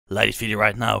like this video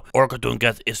right now, or Cartoon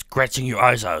Cat is scratching your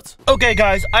eyes out. Okay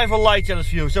guys, I have a light challenge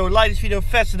for you. So light this video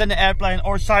faster than the airplane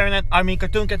or siren. I mean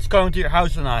Cartoon Cat is coming to your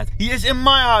house tonight. He is in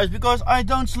my house because I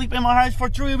don't sleep in my house for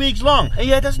 3 weeks long. And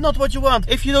yeah, that's not what you want.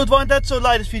 If you don't want that, so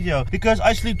like this video. Because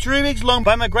I sleep 3 weeks long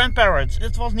by my grandparents.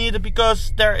 It was needed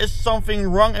because there is something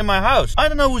wrong in my house. I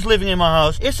don't know who's living in my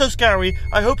house. It's so scary.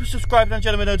 I hope you subscribe and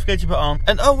channel with notification bell on.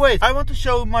 And oh wait, I want to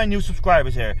show my new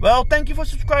subscribers here. Well, thank you for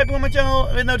subscribing on my channel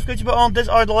with notification bell on. These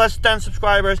are the last 10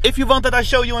 subscribers. If you want that I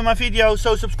show you in my video,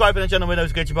 so subscribe to the channel with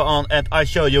notification bell on, and I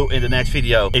show you in the next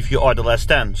video if you are the last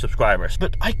 10 subscribers.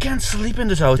 But I can't sleep in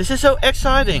this house. This is so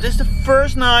exciting. This is the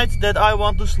first night that I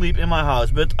want to sleep in my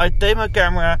house, but I take my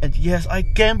camera, and yes, I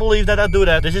can't believe that I do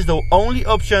that. This is the only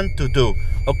option to do.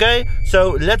 Okay,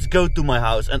 so let's go to my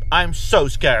house, and I'm so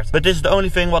scared, but this is the only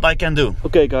thing what I can do.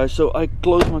 Okay guys, so I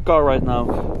close my car right now,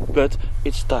 but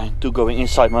it's time to going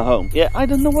inside my home. Yeah, I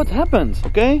don't know what happened,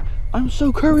 okay? I'm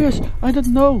so curious, I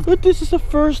don't know. But this is the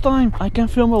first time I can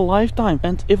film a lifetime.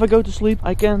 And if I go to sleep,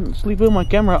 I can sleep with my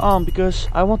camera on because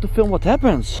I want to film what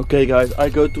happens. Okay guys, I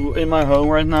go to in my home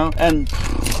right now and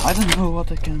I don't know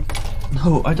what I can...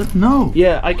 No, I don't know.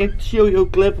 Yeah, I can show you a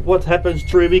clip what happens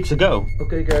 3 weeks ago.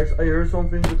 Okay guys, I heard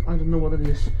something, but I don't know what it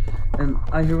is. And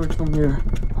I hear it from here.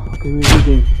 Okay, we're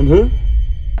looking. And who?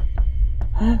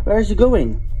 Huh? Where is he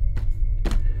going?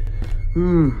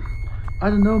 I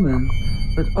don't know, man.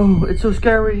 But oh, it's so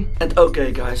scary. And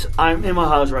okay guys, I'm in my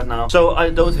house right now. So I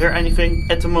don't hear anything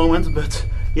at the moment, but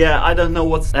yeah, I don't know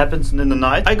what happens in the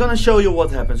night. I'm gonna show you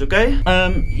what happens, okay?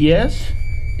 Yes.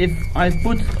 If I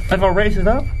raise it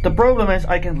up, the problem is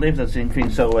I can't lift that thing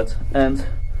so wet. And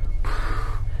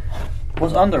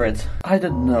what's under it? I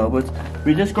don't know, but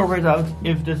we just go right out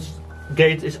if this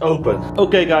gate is open.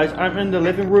 Okay guys, I'm in the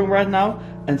living room right now.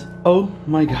 And oh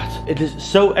my god, it is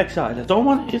so excited.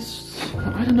 Someone is,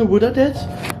 I don't know who that is,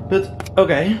 but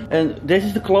okay. And this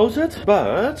is the closet,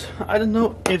 but I don't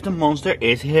know if the monster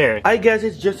is here. I guess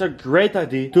it's just a great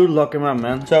idea to lock him up,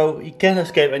 man. So he can't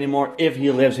escape anymore if he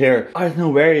lives here. I don't know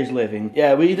where he's living.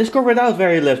 Yeah, we discovered out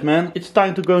where he lives, man. It's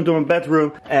time to go into my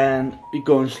bedroom and we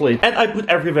go and sleep. And I put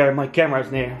everywhere my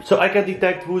cameras near, so I can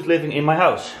detect who's living in my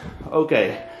house.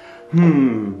 Okay.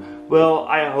 Well,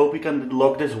 I hope we can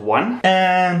lock this one.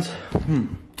 And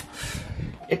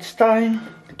it's time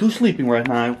to sleeping right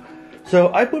now.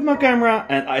 So I put my camera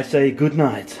and I say good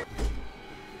night.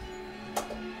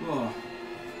 Oh.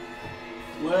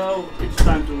 Well, it's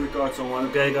time to record someone.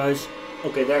 Okay guys.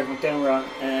 Okay, there's my camera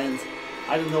and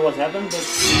I don't know what happened, but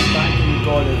it's time to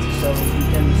record it so we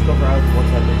can discover out what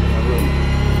happened in my room.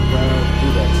 Well,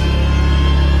 do that.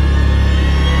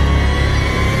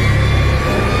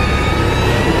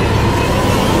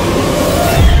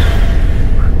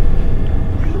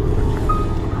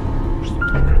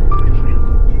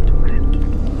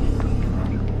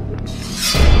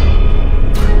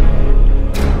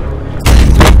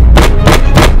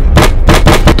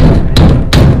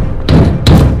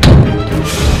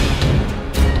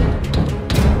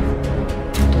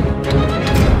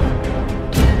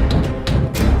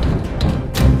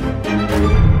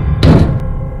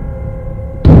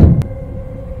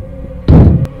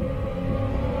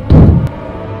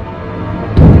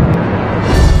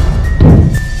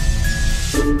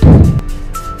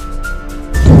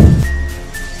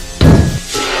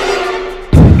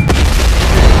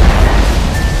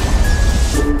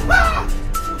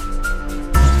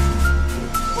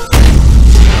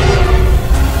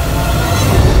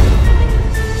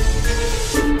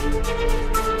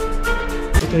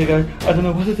 Okay guys, I don't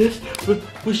know what it is, but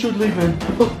we should leave, man.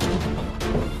 Oh.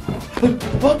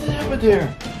 What happened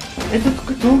here? Is it a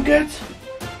Cartoon Cat?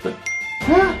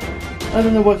 Huh? I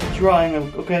don't know what it's trying,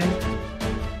 okay?